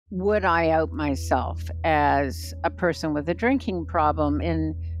would I out myself as a person with a drinking problem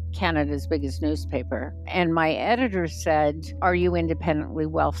in Canada's biggest newspaper? And my editor said, "Are you independently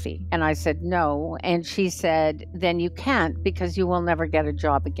wealthy?" And I said, "No." And she said, "Then you can't, because you will never get a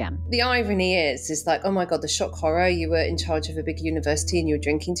job again." The irony is like, oh my God, the shock horror, you were in charge of a big university and you were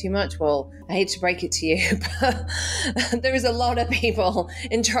drinking too much. Well, I hate to break it to you, but there is a lot of people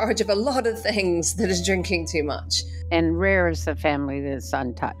in charge of a lot of things that is drinking too much. And rare is the family that's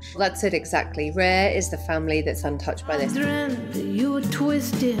untouched. That's it, exactly. Rare is the family that's untouched by this. You were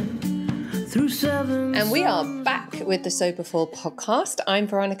twisting through seven. And we are back with the Soberful podcast. I'm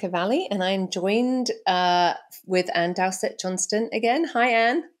Veronica Valli, and I'm joined with Ann Dowsett Johnston again. Hi,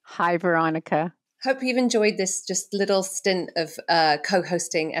 Ann. Hi, Veronica. Hope you've enjoyed this just little stint of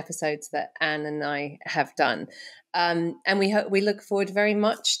co-hosting episodes that Ann and I have done. And we look forward very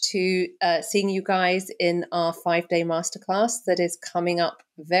much to seeing you guys in our 5-day masterclass that is coming up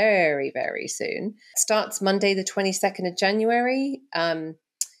very, very soon. It starts Monday, the 22nd of January.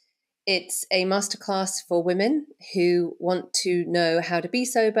 It's a masterclass for women who want to know how to be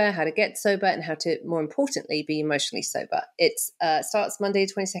sober, how to get sober, and how to, more importantly, be emotionally sober. It starts Monday,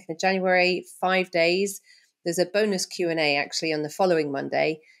 22nd of January, 5 days. There's a bonus Q&A actually on the following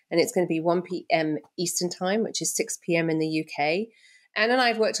Monday, and it's going to be 1 p.m. Eastern time, which is 6 p.m. in the UK. Anne and I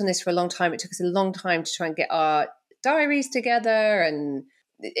have worked on this for a long time. It took us a long time to try and get our diaries together, and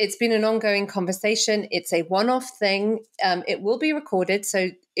it's been an ongoing conversation. It's a one-off thing. It will be recorded, so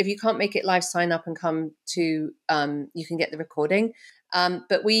if you can't make it live, sign up and come to, you can get the recording.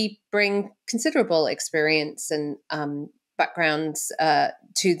 But we bring considerable experience and backgrounds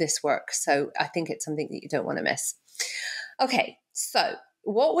to this work, so I think it's something that you don't want to miss. Okay, so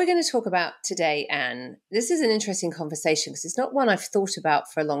what we're going to talk about today, Anne, this is an interesting conversation because it's not one I've thought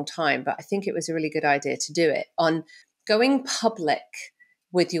about for a long time, but I think it was a really good idea to do it, on going public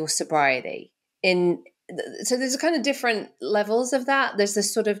with your sobriety. So there's a kind of different levels of that. There's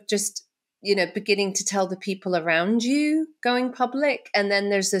this sort of just, beginning to tell the people around you, going public. And then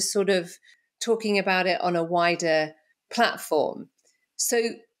there's this sort of talking about it on a wider platform. So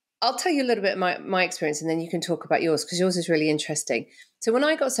I'll tell you a little bit of my experience, and then you can talk about yours, because yours is really interesting. So when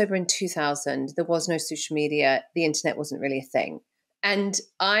I got sober in 2000, there was no social media. The internet wasn't really a thing. And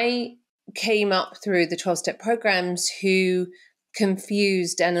I came up through the 12-step programs who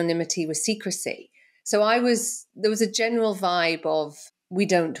confused anonymity with secrecy. So there was a general vibe of, we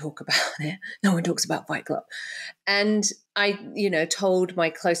don't talk about it. No one talks about Fight Club. And I, told my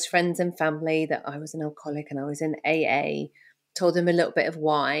close friends and family that I was an alcoholic and I was in AA, told them a little bit of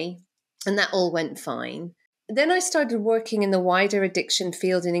why, and that all went fine. Then I started working in the wider addiction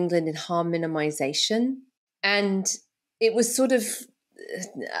field in England in harm minimization. And it was sort of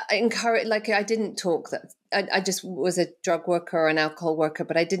encouraged, like I didn't talk that. I just was a drug worker or an alcohol worker,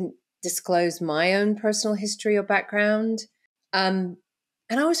 but I didn't disclose my own personal history or background. And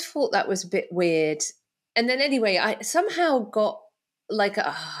I always thought that was a bit weird. And then anyway, I somehow got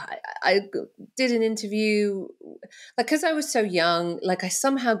I did an interview, because I was so young, I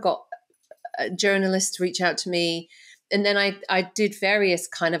somehow got a journalist to reach out to me. And then I did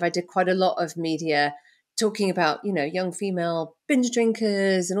I did quite a lot of media talking about, young female binge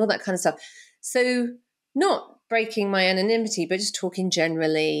drinkers and all that kind of stuff. So not breaking my anonymity, but just talking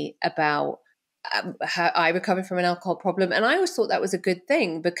generally about how I recovered from an alcohol problem. And I always thought that was a good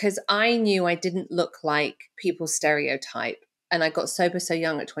thing, because I knew I didn't look like people's stereotype. And I got sober so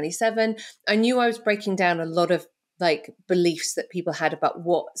young at 27. I knew I was breaking down a lot of beliefs that people had about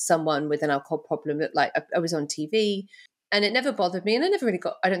what someone with an alcohol problem looked like. I was on TV and it never bothered me. And I don't think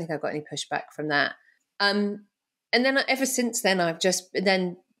I got any pushback from that. And then ever since then,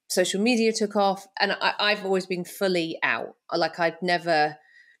 then social media took off, and I've always been fully out. I've never,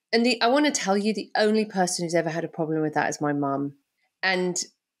 I want to tell you, the only person who's ever had a problem with that is my mum. And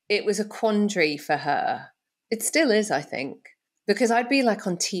it was a quandary for her. It still is, I think, because I'd be on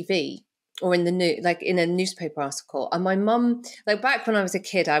TV or in the in a newspaper article. And my mum, back when I was a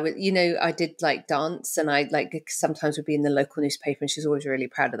kid, I would, I did dance, and I sometimes would be in the local newspaper, and she's always really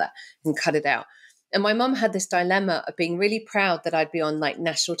proud of that and cut it out. And my mum had this dilemma of being really proud that I'd be on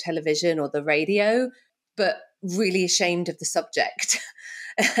national television or the radio, but really ashamed of the subject.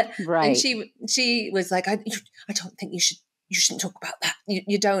 Right. And she was like, I don't think you shouldn't talk about that.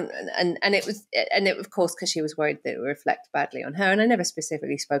 You don't. And it of course, because she was worried that it would reflect badly on her. And I never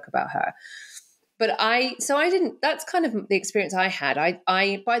specifically spoke about her. But that's kind of the experience I had.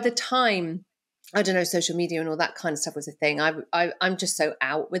 I by the time, I don't know, social media and all that kind of stuff was a thing, I'm just so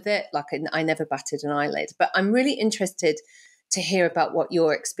out with it. I never batted an eyelid. But I'm really interested to hear about what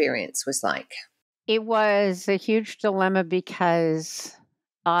your experience was like. It was a huge dilemma because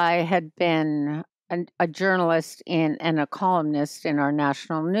I had been a journalist and a columnist in our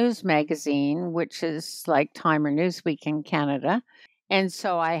national news magazine, which is like Time or Newsweek in Canada. And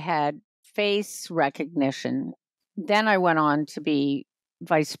so I had face recognition. Then I went on to be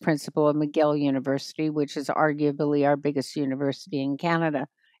vice principal of McGill University, which is arguably our biggest university in Canada.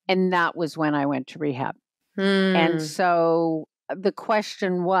 And that was when I went to rehab. And so the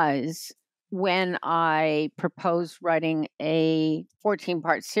question was, when I proposed writing a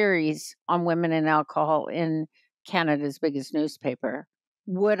 14-part series on women and alcohol in Canada's biggest newspaper,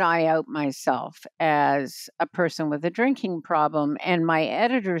 would I out myself as a person with a drinking problem? And my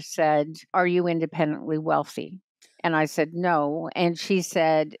editor said, "Are you independently wealthy?" And I said, "No." And she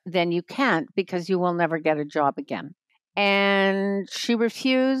said, "Then you can't, because you will never get a job again." And she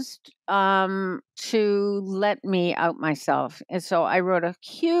refused to let me out myself. And so I wrote a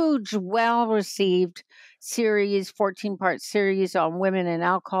huge, well received series, 14-part series on women and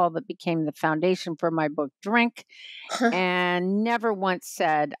alcohol that became the foundation for my book, Drink, and never once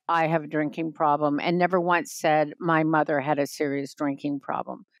said I have a drinking problem, and never once said my mother had a serious drinking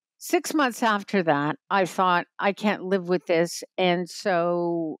problem. 6 months after that, I thought, I can't live with this. And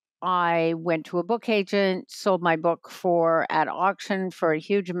so I went to a book agent, sold my book at auction for a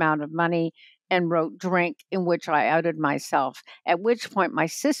huge amount of money, and wrote Drink, in which I outed myself. At which point, my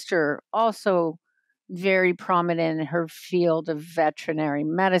sister, also very prominent in her field of veterinary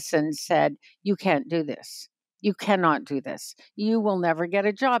medicine, said, "You can't do this. You cannot do this. You will never get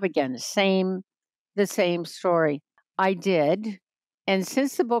a job again." The same story. I did. And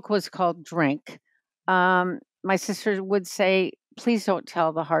since the book was called Drink, my sister would say, "Please don't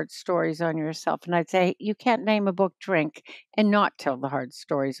tell the hard stories on yourself." And I'd say, "You can't name a book Drink and not tell the hard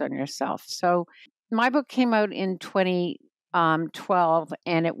stories on yourself." So my book came out in 2012,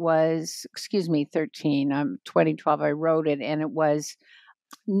 and it was, 13. 2012, I wrote it, and it was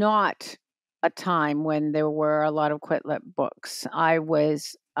not a time when there were a lot of quit lit books. I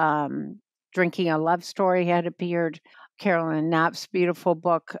was Drinking a Love Story had appeared, Carolyn Knapp's beautiful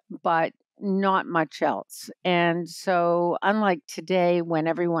book, but not much else. And so, unlike today, when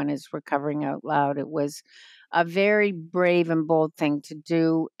everyone is recovering out loud, it was a very brave and bold thing to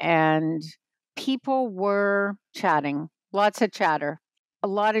do. And people were chatting, lots of chatter, a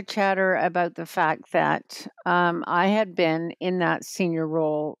lot of chatter about the fact that I had been in that senior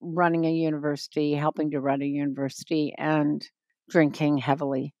role running a university, helping to run a university, and drinking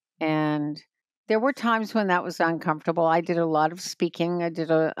heavily. And there were times when that was uncomfortable. I did a lot of speaking. I did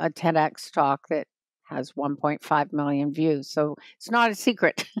a TEDx talk that has 1.5 million views. So it's not a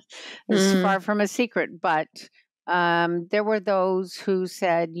secret. It's far from a secret. But there were those who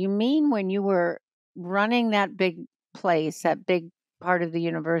said, "You mean when you were running that big place, that big part of the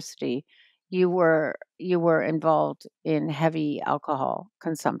university, you were involved in heavy alcohol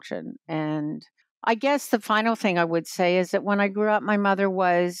consumption?" And I guess the final thing I would say is that when I grew up, my mother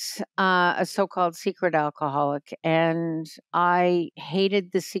was a so-called secret alcoholic, and I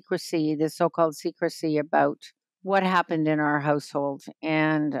hated the secrecy, the so-called secrecy about what happened in our household.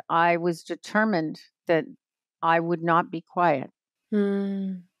 And I was determined that I would not be quiet.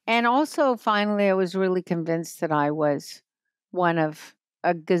 And also, finally, I was really convinced that I was one of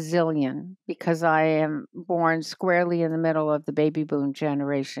a gazillion, because I am born squarely in the middle of the baby boom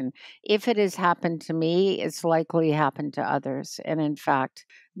generation. If it has happened to me, it's likely happened to others. And in fact,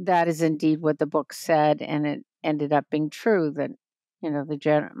 that is indeed what the book said. And it ended up being true that,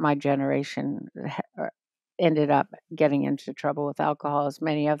 my generation ended up getting into trouble with alcohol, as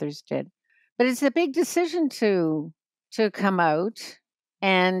many others did. But it's a big decision to come out,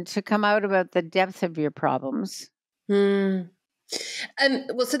 and to come out about the depth of your problems.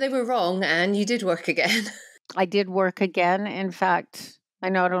 Well, so they were wrong, and you did work again. I did work again. In fact, I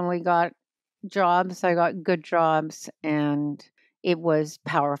not only got jobs, I got good jobs, and it was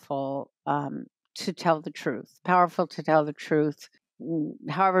powerful to tell the truth. Powerful to tell the truth.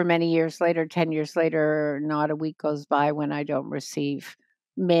 However many years later, 10 years later, not a week goes by when I don't receive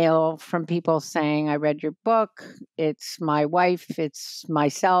mail from people saying, "I read your book. It's my wife, it's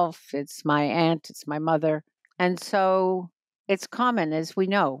myself, it's my aunt, it's my mother." And so it's common, as we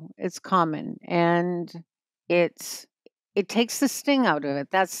know. It's common, and it takes the sting out of it.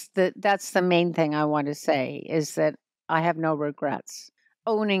 That's the main thing I want to say, is that I have no regrets.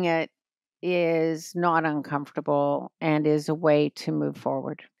 Owning it is not uncomfortable and is a way to move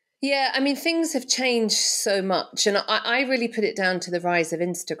forward. Yeah, I mean, things have changed so much. And I really put it down to the rise of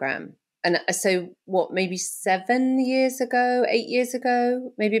Instagram. And so maybe 7 years ago, 8 years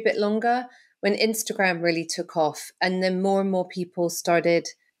ago, maybe a bit longer, when Instagram really took off. And then more and more people started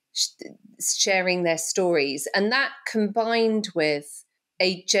sharing their stories. And that, combined with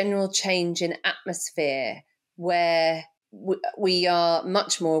a general change in atmosphere where we are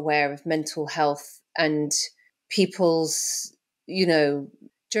much more aware of mental health and people's,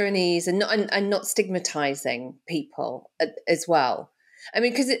 journeys, and not stigmatizing people as well. I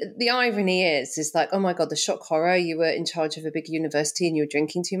mean, because the irony is like, oh my God, the shock horror, you were in charge of a big university and you were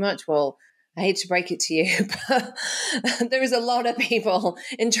drinking too much. Well, I hate to break it to you, but there is a lot of people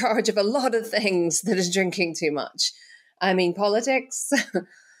in charge of a lot of things that is drinking too much. I mean, politics,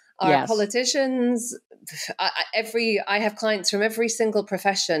 our politicians, I have clients from every single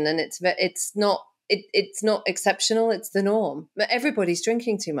profession, and it's not exceptional. It's the norm. But everybody's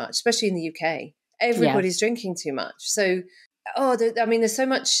drinking too much, especially in the UK. Everybody's drinking too much. So, there's so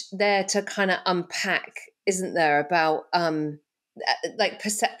much there to kind of unpack, isn't there, about like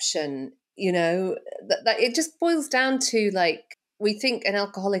perception, that it just boils down to, like, we think an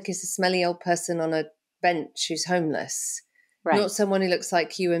alcoholic is a smelly old person on a bench who's homeless, not someone who looks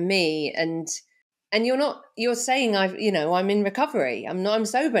like you and me. And you're saying, I'm in recovery. I'm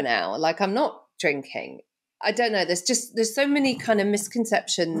sober now. Like, I'm not drinking. I don't know. There's so many kind of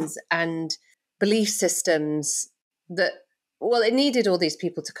misconceptions and belief systems that, well, it needed all these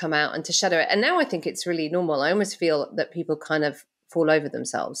people to come out and to shadow it. And now I think it's really normal. I almost feel that people kind of fall over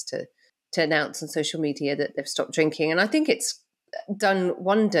themselves to announce on social media that they've stopped drinking. And I think it's done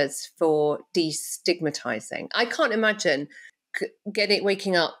wonders for destigmatizing. I can't imagine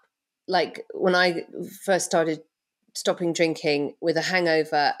waking up, like when I first started stopping drinking, with a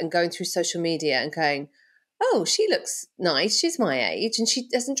hangover and going through social media and going, oh, she looks nice, she's my age, and she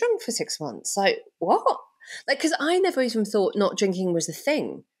hasn't drunk for 6 months. Like, what? Like, because I never even thought not drinking was a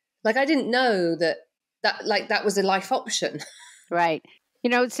thing. Like, I didn't know that was a life option. Right.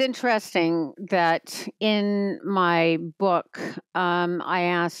 It's interesting that in my book, I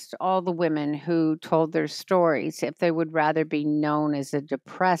asked all the women who told their stories if they would rather be known as a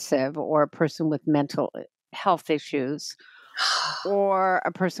depressive or a person with mental health issues or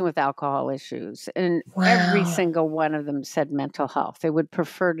a person with alcohol issues. And every single one of them said mental health. They would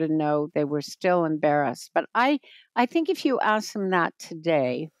prefer to know. They were still embarrassed. But I think if you ask them that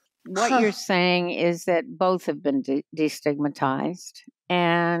today, what you're saying is that both have been destigmatized.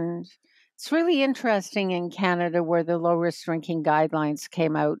 And it's really interesting in Canada, where the low-risk drinking guidelines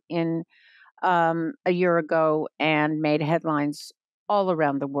came out in a year ago and made headlines all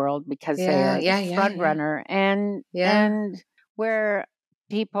around the world because they are the front runner, and where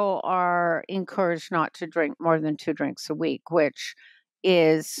people are encouraged not to drink more than 2 drinks a week, which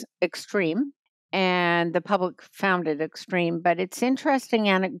is extreme. And the public found it extreme. But it's interesting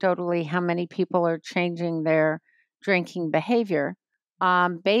anecdotally how many people are changing their drinking behavior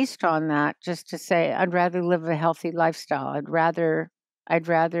based on that, just to say, I'd rather live a healthy lifestyle. I'd rather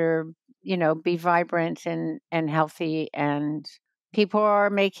be vibrant and healthy. And people are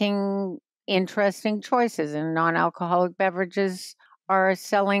making interesting choices, and non-alcoholic beverages are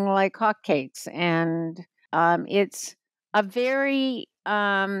selling like hotcakes. And it's a very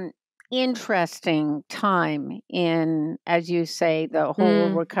interesting time in, as you say, the whole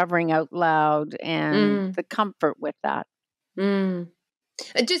recovering out loud and the comfort with that.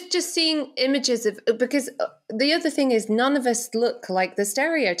 And just seeing images of, because the other thing is, none of us look like the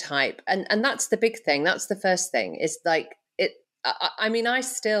stereotype, and that's the big thing. That's the first thing, is like it. I mean, I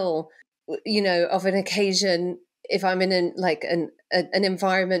still, of an occasion, if I'm in an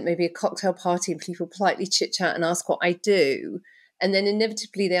environment, maybe a cocktail party, and people politely chit chat and ask what I do. And then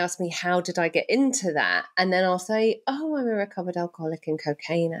inevitably they ask me, how did I get into that? And then I'll say, oh, I'm a recovered alcoholic and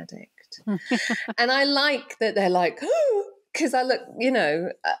cocaine addict. And I like that they're like, oh, because I look,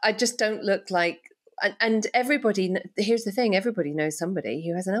 I just don't look like, and everybody, here's the thing, everybody knows somebody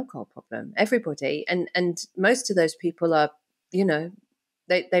who has an alcohol problem. Everybody. And most of those people are,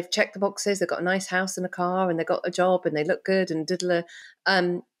 they've checked the boxes, they've got a nice house and a car, and they've got a job, and they look good and diddler.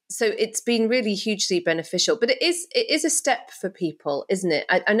 So it's been really hugely beneficial, but it is a step for people, isn't it?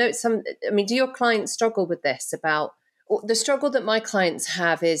 I know do your clients struggle with this? About the struggle that my clients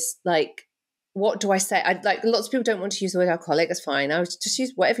have is like, what do I say? Lots of people don't want to use the word alcoholic. That's fine. I would just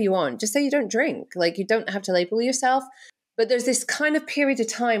use whatever you want. Just say you don't drink. Like, you don't have to label yourself. But there's this kind of period of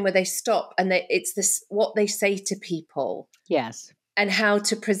time where they stop, and it's this, what they say to people. Yes. And how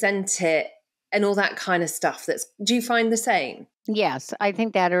to present it and all that kind of stuff. Do you find the same? Yes, I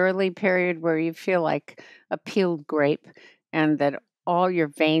think that early period where you feel like a peeled grape and that all your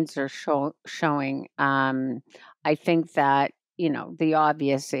veins are showing. I think that, the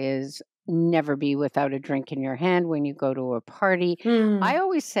obvious is never be without a drink in your hand when you go to a party. I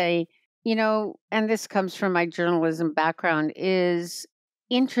always say, and this comes from my journalism background, is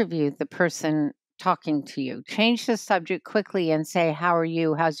interview the person talking to you. Change the subject quickly and say, how are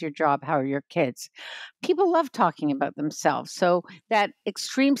you? How's your job? How are your kids? People love talking about themselves. So that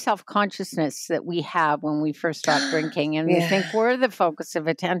extreme self-consciousness that we have when we first stop drinking and we think we're the focus of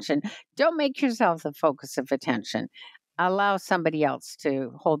attention, don't make yourself the focus of attention. Allow somebody else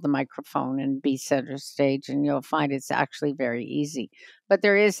to hold the microphone and be center stage, and you'll find it's actually very easy. But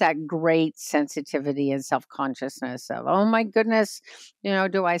there is that great sensitivity and self-consciousness of, oh my goodness,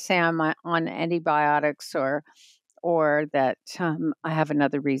 do I say I'm on antibiotics or that I have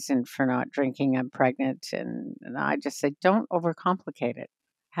another reason for not drinking, I'm pregnant. And I just say, don't overcomplicate it.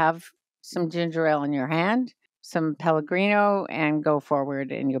 Have some ginger ale in your hand, some Pellegrino, and go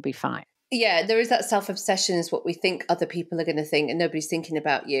forward and you'll be fine. Yeah, there is that self-obsession is what we think other people are going to think, and nobody's thinking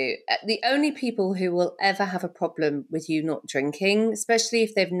about you. The only people who will ever have a problem with you not drinking, especially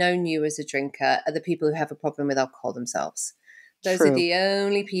if they've known you as a drinker, are the people who have a problem with alcohol themselves. Those True. are the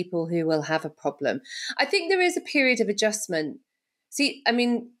only people who will have a problem. I think there is a period of adjustment. See, I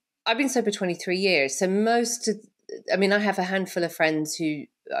mean, I've been sober 23 years. So I have a handful of friends who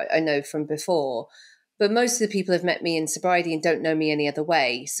I know from before, but most of the people have met me in sobriety and don't know me any other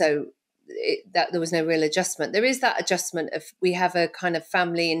way. So that there was no real adjustment. There is that adjustment of we have a kind of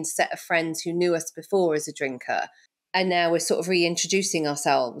family and set of friends who knew us before as a drinker. And now we're sort of reintroducing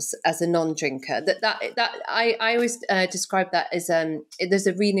ourselves as a non-drinker. I always describe that as there's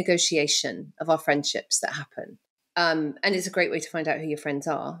a renegotiation of our friendships that happen, and it's a great way to find out who your friends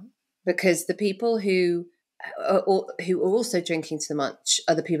are, because the people who are also drinking too much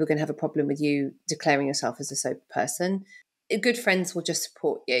are the people who are going to have a problem with you declaring yourself as a sober person. Good friends will just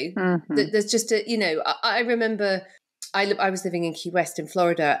support you. Mm-hmm. There's just I remember I was living in Key West in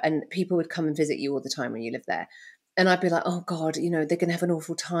Florida, and people would come and visit you all the time when you lived there. And I'd be like, oh God, they're going to have an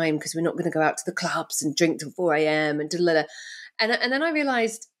awful time because we're not going to go out to the clubs and drink till 4 a.m. and da-da-da. And then I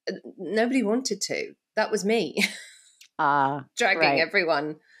realized nobody wanted to. That was me dragging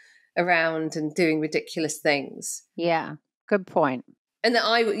everyone around and doing ridiculous things. Yeah, good point. And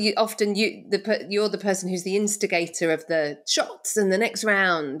that you're the person who's the instigator of the shots and the next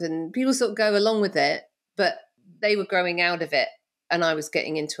round, and people sort of go along with it, but they were growing out of it, and I was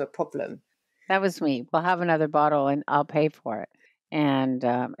getting into a problem. That was me. We'll have another bottle and I'll pay for it. And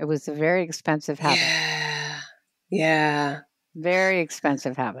it was a very expensive habit. Yeah. Very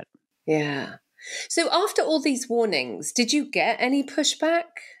expensive habit. Yeah. So after all these warnings, did you get any pushback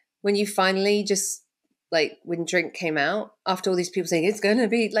when you finally just, like, when drink came out, after all these people saying it's going to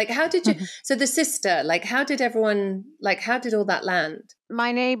be, like, how did you, so the sister, like, how did all that land?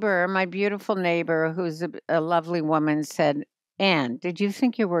 My neighbor, my beautiful neighbor, who's a lovely woman, said, Ann, did you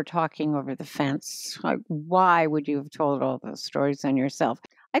think you were talking over the fence? Like, why would you have told all those stories on yourself?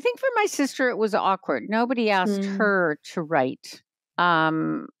 I think for my sister, it was awkward. Nobody asked her to write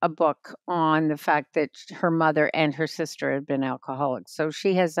a book on the fact that her mother and her sister had been alcoholics. So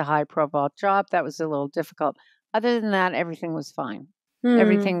she has a high profile job. That was a little difficult. Other than that, everything was fine.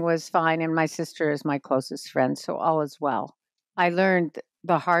 Everything was fine. And my sister is my closest friend. So all is well. I learned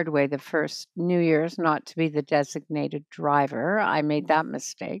the hard way the first New Year's not to be the designated driver. I made that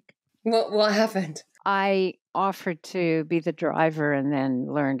mistake. What happened? I offered to be the driver and then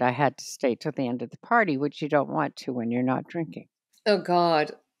learned I had to stay till the end of the party, which you don't want to when you're not drinking. Oh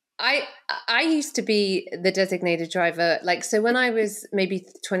God. I used to be the designated driver. Like, so when I was maybe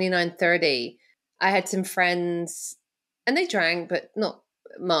 29, 30, I had some friends and they drank, but not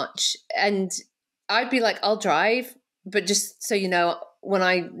much. And I'd be like, I'll drive, but just so you know, when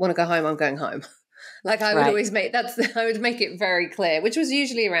I want to go home, I'm going home. Like I would always I would make it very clear, which was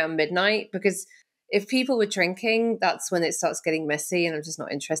usually around midnight, because if people were drinking, that's when it starts getting messy and I'm just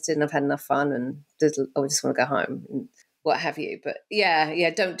not interested and I've had enough fun and I just want to go home and what have you. But yeah,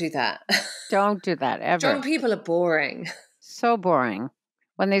 don't do that. Don't do that ever. Drunk people are boring. So boring.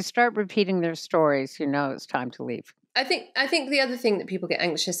 When they start repeating their stories, you know it's time to leave. I think the other thing that people get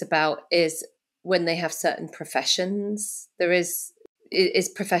anxious about is when they have certain professions. There is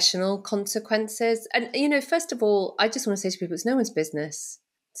professional consequences. And, first of all, I just want to say to people, it's no one's business.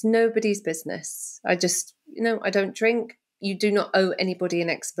 It's nobody's business. I just, I don't drink. You do not owe anybody an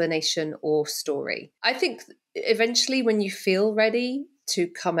explanation or story. I think eventually when you feel ready to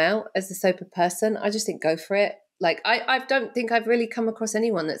come out as a sober person, I just think go for it. Like, I don't think I've really come across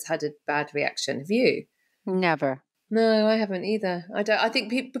anyone that's had a bad reaction. Have you? Never. No, I haven't either. I think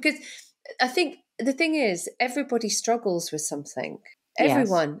people, because I think the thing is, everybody struggles with something.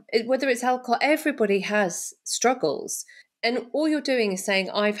 Everyone, whether it's alcohol, everybody has struggles. And all you're doing is saying,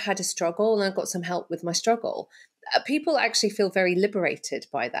 I've had a struggle and I've got some help with my struggle. People actually feel very liberated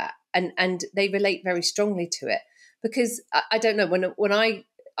by that. And they relate very strongly to it. Because I don't know, when I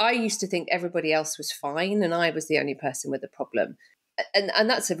I used to think everybody else was fine and I was the only person with a problem. And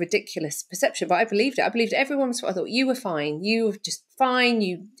that's a ridiculous perception, but I believed it. I believed everyone was. I thought you were fine. You were just fine.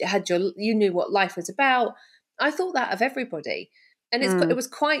 You knew what life was about. I thought that of everybody, and that's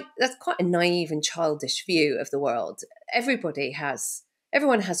quite a naive and childish view of the world. Everyone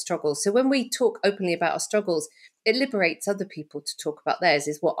has struggles. So when we talk openly about our struggles, it liberates other people to talk about theirs.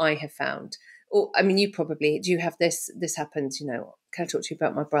 Is what I have found. Or I mean, you probably do. You have this happened. You know, can I talk to you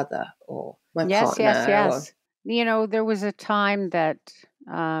about my brother or my partner? Yes. You know, there was a time that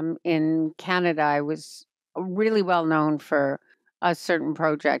in Canada, I was really well known for a certain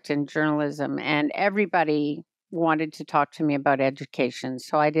project in journalism, and everybody wanted to talk to me about education.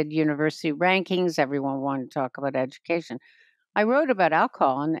 So I did university rankings. Everyone wanted to talk about education. I wrote about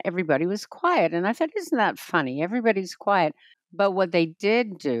alcohol, and everybody was quiet. And I thought, isn't that funny? Everybody's quiet. But what they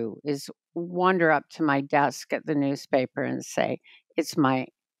did do is wander up to my desk at the newspaper and say, it's my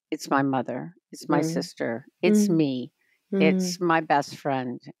mother, it's my sister, it's me, it's my best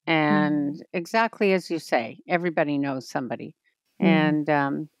friend. And exactly as you say, everybody knows somebody. And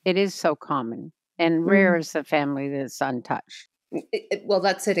it is so common. And rare is the family that's untouched. Well,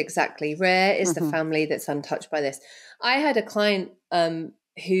 that's it exactly. Rare is the family that's untouched by this. I had a client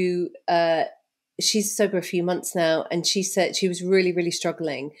who she's sober a few months now, and she said she was really, really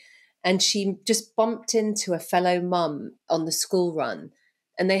struggling. And she just bumped into a fellow mum on the school run,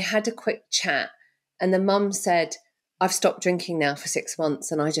 and they had a quick chat. And the mum said, I've stopped drinking now for 6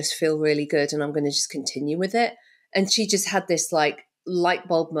 months and I just feel really good and I'm going to just continue with it. And she just had this like light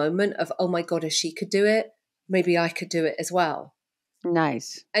bulb moment of, oh my God, if she could do it, maybe I could do it as well.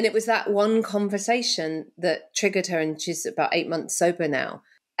 Nice. And it was that one conversation that triggered her, and she's about 8 months sober now,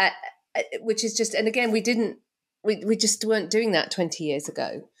 which is just, and again, we just weren't doing that 20 years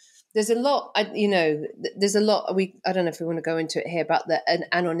ago. There's a lot, I don't know if we want to go into it here, about an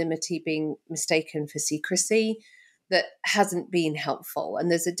anonymity being mistaken for secrecy that hasn't been helpful. And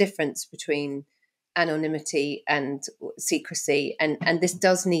there's a difference between anonymity and secrecy. And this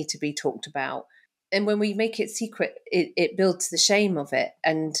does need to be talked about. And when we make it secret, it builds the shame of it.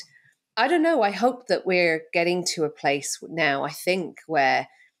 And I don't know, I hope that we're getting to a place now, I think, where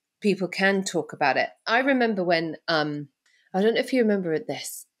people can talk about it. I remember when, I don't know if you remember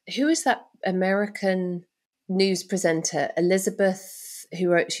this, who is that American news presenter, Elizabeth,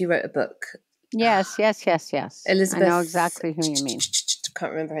 she wrote a book. Yes. Elizabeth. I know exactly who you mean.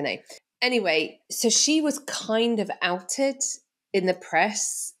 Can't remember her name. Anyway, so she was kind of outed in the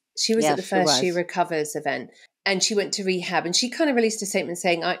press. She was at the first She Recovers event, and she went to rehab, and she kind of released a statement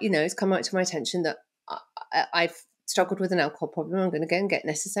saying, it's come out to my attention that I've struggled with an alcohol problem. I'm going to go and get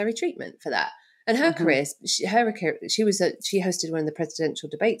necessary treatment for that. And her career, she hosted one of the presidential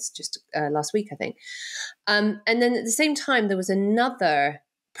debates just last week, I think. And then at the same time, there was another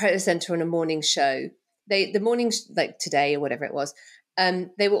presenter on a morning show. The mornings, like today or whatever it was,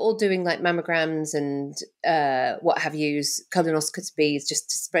 they were all doing like mammograms and what have yous, colonoscopies, just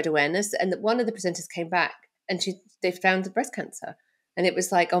to spread awareness. And one of the presenters came back and they found breast cancer. And it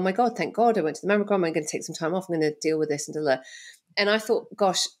was like, oh my God, thank God I went to the mammogram. I'm going to take some time off. I'm going to deal with this. And I thought,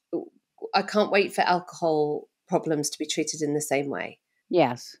 gosh, I can't wait for alcohol problems to be treated in the same way.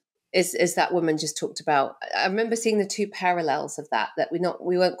 Yes. As that woman just talked about. I remember seeing the two parallels of that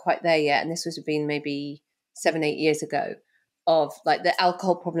we weren't quite there yet. And this was been maybe 7-8 years ago, of like the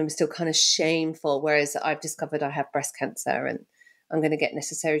alcohol problem is still kind of shameful. Whereas I've discovered I have breast cancer and I'm going to get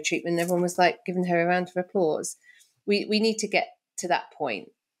necessary treatment. And everyone was like giving her a round of applause. We need to get to that point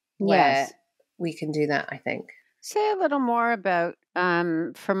where we can do that, I think. Say a little more about,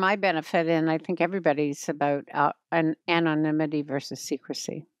 for my benefit, and I think everybody's, about an anonymity versus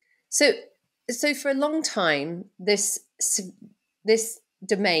secrecy. So for a long time, this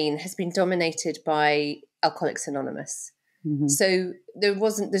domain has been dominated by Alcoholics Anonymous. Mm-hmm. So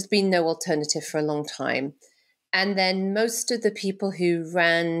there's been no alternative for a long time. And then most of the people who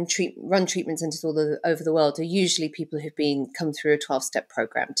run treatment centers all over the world are usually people who've come through a 12-step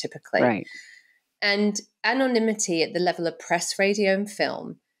program, typically. Right. And anonymity at the level of press, radio, and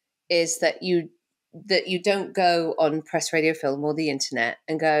film is that you don't go on press, radio, film, or the internet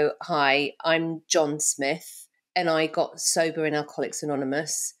and go, "Hi, I'm John Smith, and I got sober in Alcoholics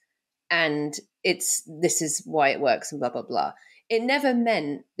Anonymous, and this is why it works," and blah blah blah. It never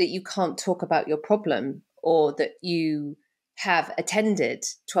meant that you can't talk about your problem or that you have attended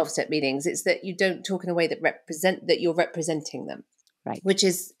 12-step meetings. It's that you don't talk in a way that you're representing them, right? Which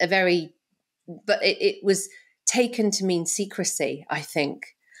is but it was taken to mean secrecy, I think.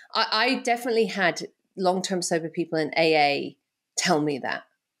 I definitely had long-term sober people in AA tell me that.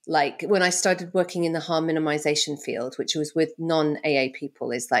 Like when I started working in the harm minimization field, which was with non-AA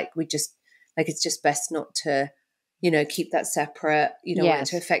people, is like, it's just best not to, keep that separate. You don't want it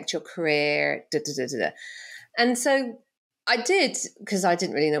to affect your career. Da, da, da, da, da. And so I did, because I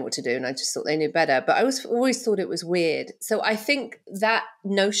didn't really know what to do and I just thought they knew better, but I always thought it was weird. So I think that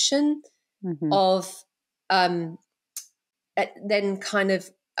notion of then kind of,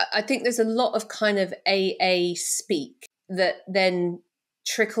 I think there's a lot of kind of AA speak that then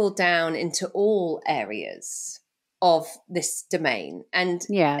trickle down into all areas of this domain. And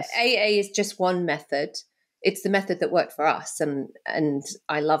AA is just one method. It's the method that worked for us, and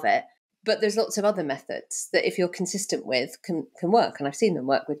I love it. But there's lots of other methods that if you're consistent with can work. And I've seen them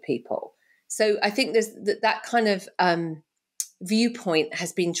work with people. So I think there's that kind of viewpoint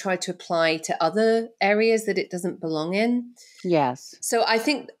has been tried to apply to other areas that it doesn't belong in. Yes. So I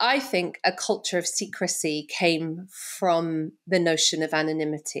think a culture of secrecy came from the notion of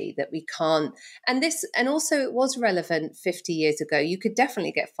anonymity, that we can't, and also it was relevant 50 years ago. You could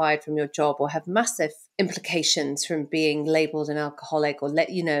definitely get fired from your job or have massive implications from being labeled an alcoholic, or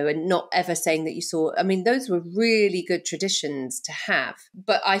and not ever saying that you saw. I mean, those were really good traditions to have.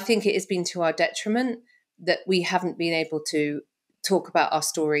 But I think it has been to our detriment that we haven't been able to talk about our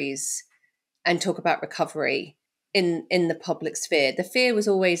stories and talk about recovery in the public sphere. The fear was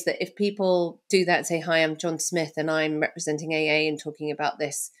always that if people do that and say, hi, I'm John Smith and I'm representing AA and talking about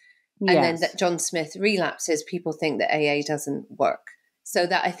this, and then that John Smith relapses, people think that AA doesn't work. So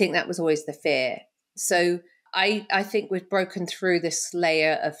that, I think that was always the fear. So I think we've broken through this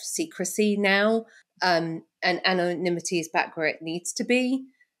layer of secrecy now, and anonymity is back where it needs to be,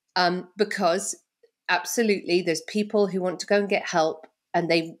 because absolutely there's people who want to go and get help, and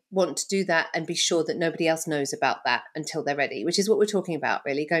they want to do that and be sure that nobody else knows about that until they're ready, which is what we're talking about,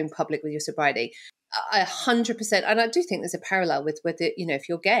 really, going public with your sobriety. 100%. And I do think there's a parallel with it, if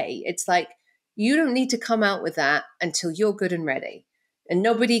you're gay, it's like, you don't need to come out with that until you're good and ready. And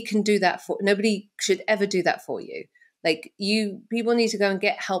nobody should ever do that for you. Like, people need to go and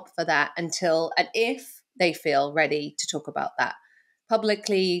get help for that and if they feel ready to talk about that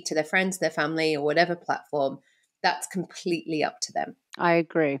publicly to their friends, their family, or whatever platform, that's completely up to them. I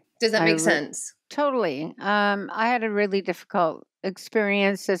agree. Does that make sense? Totally. I had a really difficult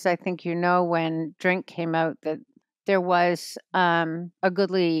experience, as I think when drink came out, that there was a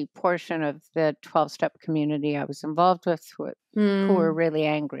goodly portion of the 12-step community I was involved with who were really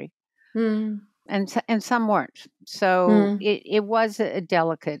angry. And some weren't. So it was a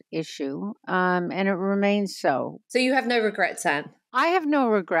delicate issue, and it remains so. So you have no regrets, Anne? I have no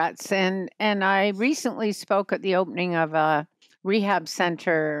regrets. And I recently spoke at the opening of a rehab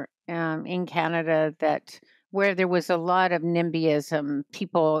center in Canada where there was a lot of NIMBYism,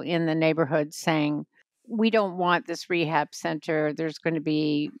 people in the neighborhood saying, we don't want this rehab center. There's going to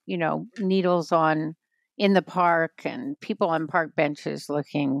be, needles in the park and people on park benches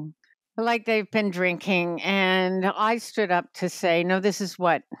looking like they've been drinking. And I stood up to say, no, this is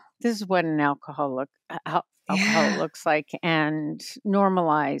what an alcohol looks like, and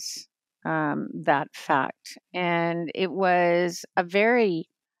normalize that fact. And it was a very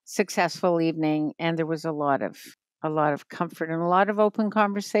successful evening, and there was a lot of comfort and a lot of open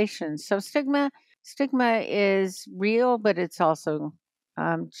conversations. So stigma is real, but it's also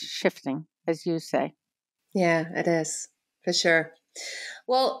shifting, as you say. Yeah, it is, for sure.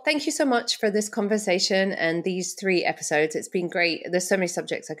 Well, thank you so much for this conversation and these 3 episodes. It's been great. There's so many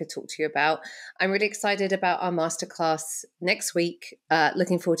subjects I could talk to you about. I'm really excited about our masterclass next week.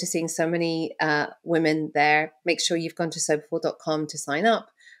 Looking forward to seeing so many women there. Make sure you've gone to soberful.com to sign up.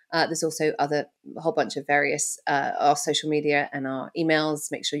 There's also a whole bunch of various our social media and our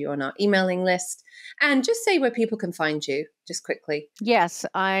emails. Make sure you're on our emailing list. And just say where people can find you, just quickly. Yes,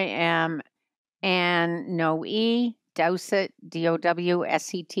 I am Ann Dowsett,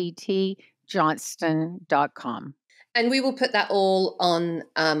 DOWSETT, Johnston.com. And we will put that all on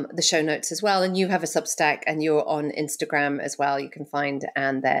the show notes as well. And you have a Substack and you're on Instagram as well. You can find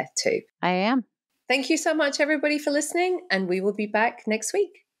Anne there too. I am. Thank you so much, everybody, for listening. And we will be back next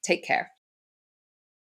week. Take care.